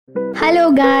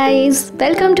Hello guys,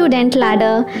 welcome to Dental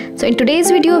Ladder. So in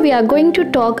today's video we are going to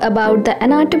talk about the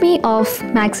anatomy of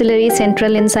maxillary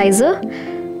central incisor.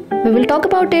 We will talk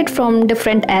about it from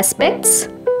different aspects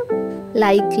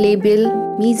like labial,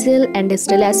 mesial and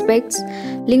distal aspects,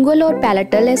 lingual or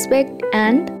palatal aspect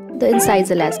and the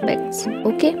incisal aspects.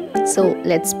 Okay, so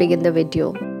let's begin the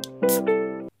video.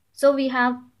 So we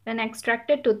have an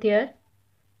extracted tooth here.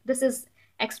 This is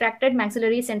extracted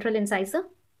maxillary central incisor.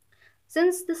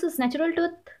 Since this is natural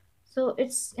tooth, so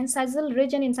its incisal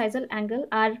ridge and incisal angle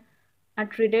are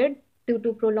treated due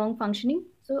to prolonged functioning.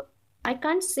 So I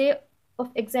can't say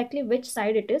of exactly which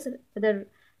side it is, whether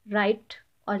right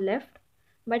or left,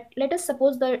 but let us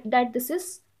suppose that this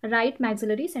is right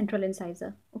maxillary central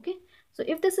incisor. Okay, so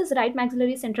if this is right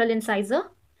maxillary central incisor,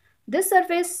 this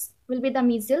surface will be the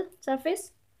mesial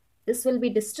surface, this will be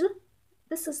distal,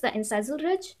 this is the incisal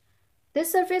ridge, this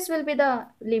surface will be the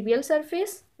labial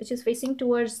surface, which is facing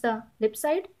towards the lip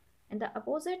side, and the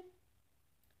opposite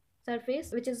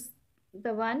surface, which is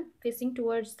the one facing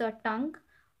towards the tongue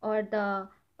or the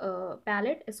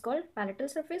palate, is called palatal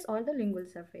surface or the lingual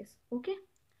surface. Okay,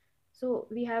 so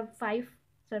we have 5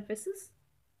 surfaces: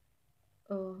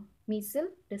 mesial,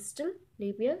 distal,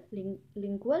 labial,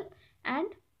 lingual, and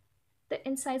the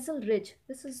incisal ridge.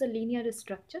 This is a linear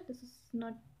structure. This is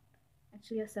not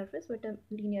actually a surface but a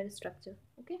linear structure.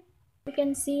 Okay, we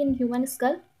can see in human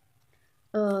skull,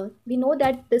 we know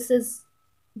that this is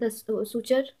the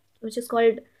suture which is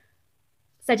called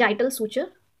sagittal suture.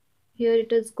 Here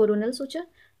it is coronal suture.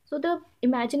 So the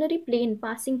imaginary plane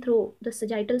passing through the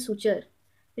sagittal suture,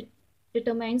 it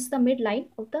determines the midline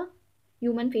of the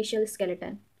human facial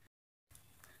skeleton.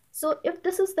 So if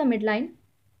this is the midline,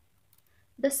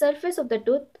 the surface of the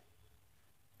tooth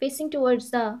facing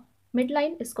towards the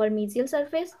midline is called mesial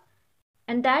surface,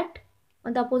 and that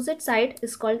on the opposite side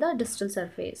is called the distal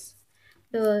surface.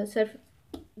 The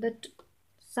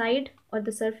side or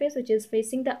the surface which is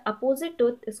facing the opposite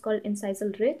tooth is called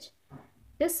incisal ridge.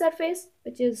 This surface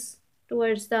which is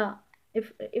towards the,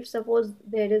 if suppose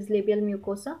there is labial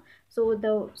mucosa, so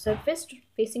the surface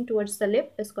facing towards the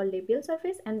lip is called labial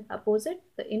surface, and opposite,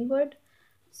 the inward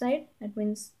side, that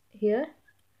means here,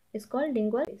 is called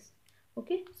lingual.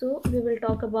 Okay, so we will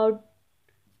talk about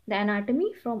the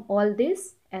anatomy from all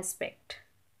this aspect.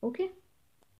 Okay,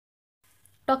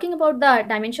 talking about the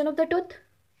dimension of the tooth.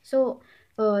 So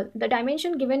the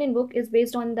dimension given in book is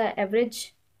based on the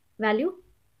average value.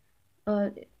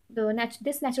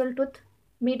 This natural tooth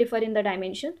may differ in the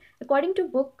dimension. According to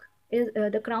book, is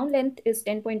the crown length is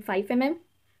 10.5 mm,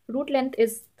 root length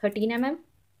is 13 mm.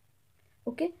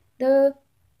 Okay, the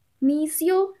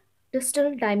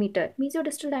mesiodistal diameter.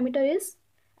 Mesiodistal diameter is,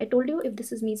 I told you, if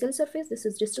this is mesial surface, this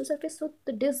is distal surface, so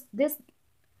this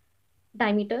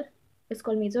diameter is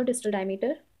called mesiodistal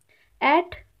diameter.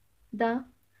 At the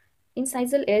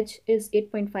incisal edge is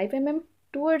 8.5 mm,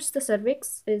 towards the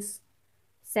cervix is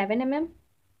 7 mm.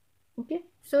 Okay,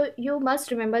 so you must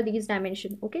remember these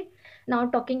dimensions. Okay, now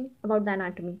talking about the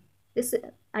anatomy. This,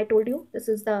 I told you, this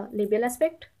is the labial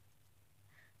aspect.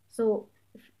 So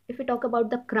if we talk about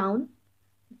the crown,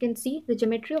 you can see the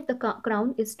geometry of the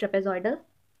crown is trapezoidal.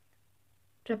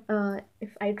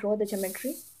 If I draw the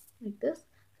geometry like this,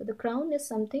 so the crown is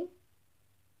something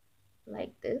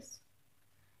like this,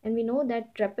 and we know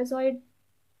that trapezoid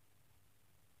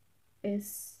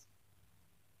is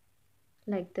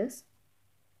like this.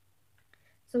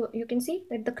 So you can see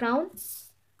that the crown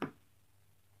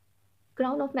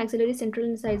of maxillary central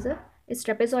incisor is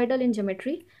trapezoidal in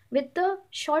geometry, with the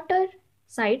shorter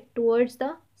side towards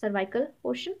the cervical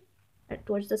portion,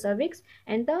 towards the cervix,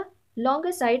 and the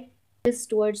longer side is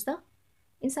towards the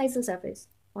incisal surface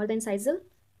or the incisal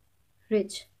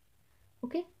ridge.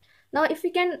 Okay, now if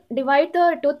we can divide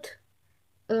the tooth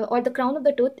or the crown of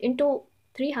the tooth into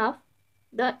 3 halves,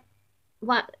 the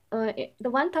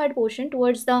 1/3 portion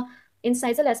towards the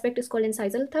incisal aspect is called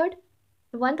incisal third.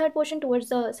 The 1/3 portion towards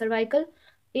the cervical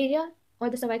area or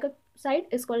the cervical side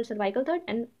is called cervical third,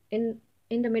 and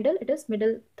in the middle it is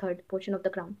middle third portion of the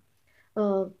crown.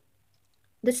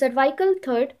 The cervical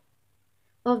third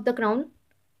of the crown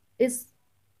is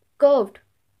curved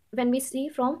when we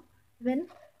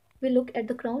look at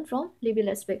the crown from labial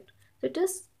aspect. So it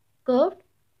is curved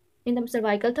in the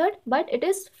cervical third, but it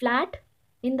is flat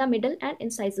in the middle and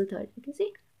incisal third. You can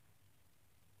see.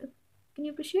 Can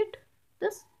you appreciate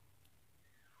this?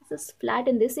 This is flat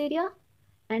in this area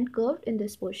and curved in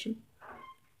this portion.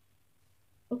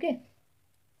 Okay.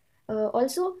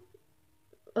 Also,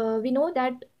 we know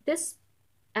that this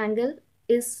angle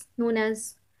is known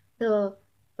as the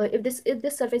if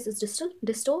this surface is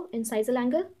distal incisal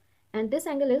angle, and this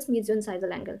angle is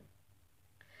mesio-incisal angle.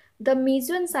 the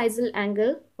mesioincisal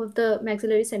angle of the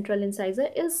maxillary central incisor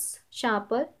is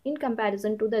sharper in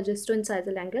comparison to the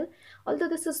distoincisal angle, although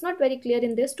this is not very clear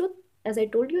in this tooth, as I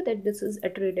told you that this is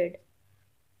attraded.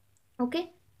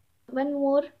 Okay, one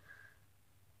more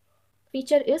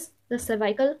feature is the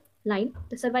cervical line.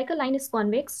 The cervical line is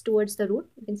convex towards the root.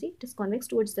 You can see it is convex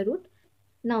towards the root.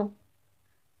 Now,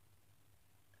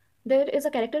 there is a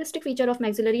characteristic feature of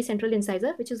maxillary central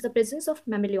incisor, which is the presence of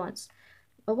mamelons.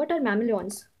 What are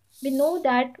mamelons? We know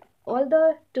that all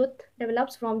the tooth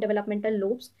develops from developmental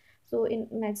lobes. So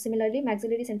similarly,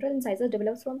 maxillary central incisor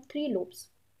develops from 3 lobes.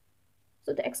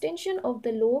 So the extension of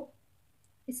the lobe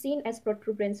is seen as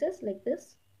protuberances like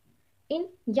this in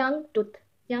young tooth,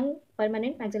 young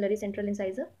permanent maxillary central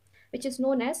incisor, which is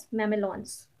known as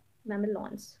mamelons.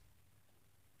 Mamelons.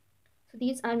 So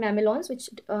these are mamelons, which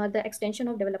are the extension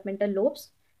of developmental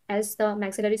lobes, as the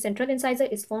maxillary central incisor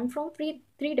is formed from 3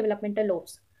 developmental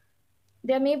lobes.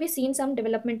 There may be seen some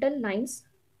developmental lines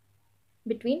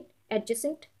between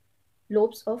adjacent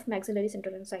lobes of maxillary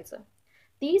central incisor.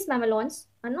 These mamelons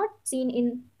are not seen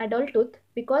in adult tooth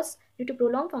because due to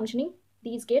prolonged functioning,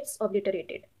 these gets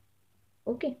obliterated.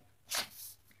 Okay.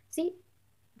 See,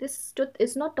 this tooth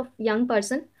is not of young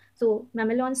person, so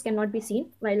mamelons cannot be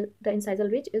seen, while the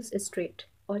incisal ridge is straight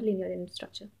or linear in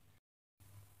structure.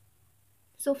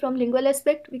 So from lingual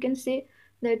aspect, we can say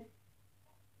that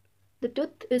the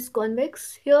tooth is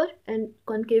convex here and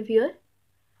concave here.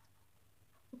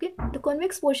 Okay, the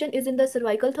convex portion is in the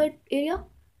cervical third area,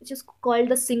 which is called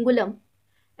the cingulum,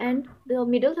 and the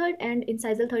middle third and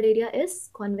incisal third area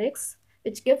is convex,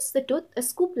 which gives the tooth a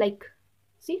scoop-like,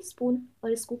 see, spoon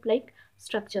or a scoop-like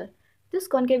structure. This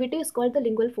concavity is called the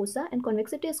lingual fossa and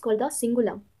convexity is called the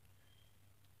cingulum.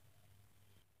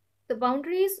 The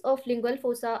boundaries of lingual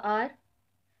fossa are,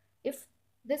 if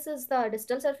this is the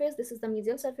distal surface, this is the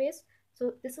mesial surface,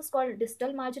 so this is called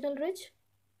distal marginal ridge.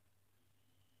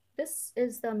 This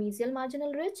is the mesial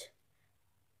marginal ridge.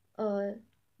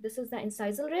 This is the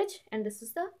incisal ridge, and this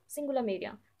is the cingulum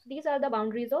area. So these are the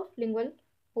boundaries of lingual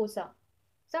fossa.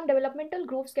 Some developmental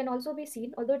grooves can also be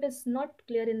seen, although it is not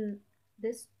clear in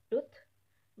this tooth,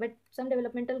 but some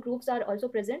developmental grooves are also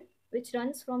present, which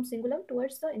runs from cingulum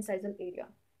towards the incisal area.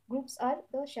 Grooves are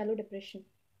the shallow depression.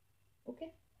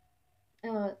 Okay.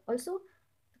 Also,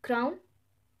 the crown,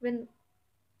 when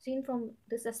seen from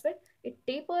this aspect, it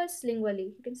tapers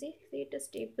lingually. You can see it is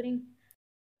tapering.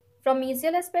 From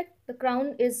mesial aspect, the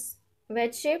crown is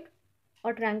wedge shaped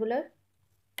or triangular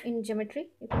in geometry.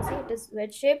 You can see it is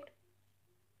wedge shaped.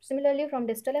 Similarly, from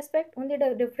distal aspect, only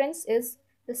the difference is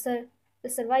the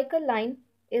cervical line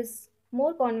is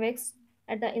more convex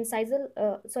at the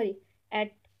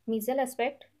at mesial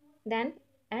aspect than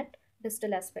at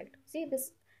distal aspect. See,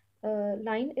 this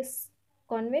line is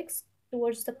convex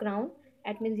towards the crown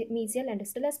at mesial and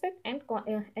distal aspect, and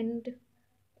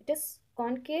it is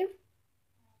concave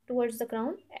towards the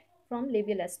crown from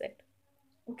labial aspect.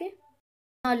 Okay.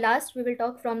 Now last we will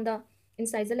talk from the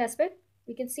incisal aspect.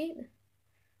 We can see,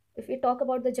 if we talk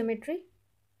about the geometry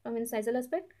from incisal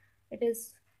aspect, it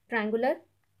is triangular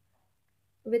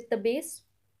with the base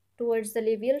towards the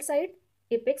labial side,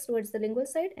 apex towards the lingual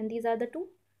side, and these are the two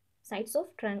sides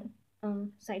of triangle.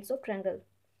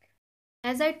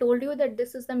 As I told you that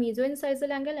this is the mesioincisal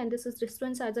angle and this is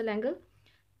distoincisal angle.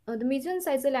 The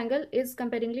mesioincisal angle is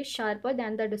comparingly sharper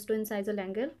than the distoincisal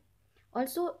angle.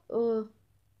 Also,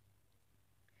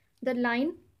 the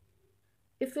line,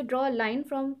 if we draw a line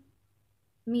from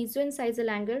mesioincisal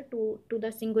angle to the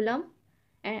cingulum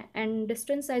and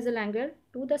distoincisal angle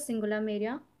to the cingulum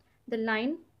area, the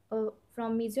line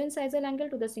from mesioincisal angle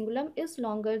to the cingulum is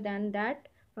longer than that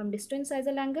from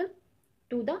distoincisal angle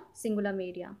to the cingulum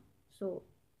area. So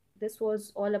this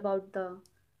was all about the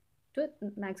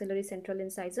maxillary central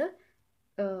incisor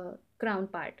crown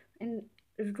part. And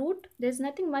root, there's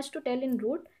nothing much to tell in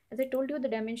root. As I told you, the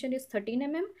dimension is 13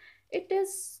 mm. It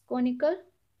is conical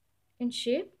in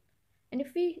shape, and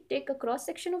if we take a cross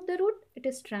section of the root, it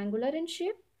is triangular in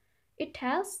shape. It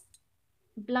has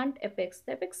blunt apex.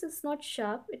 The apex is not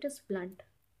sharp, it is blunt.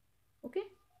 Okay,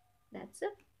 that's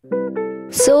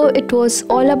it. So it was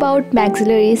all about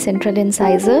maxillary central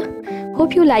incisor.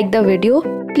 Hope you liked the video.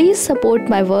 Please support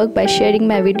my work by sharing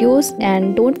my videos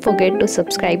and don't forget to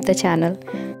subscribe the channel.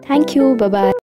 Thank you. Bye bye.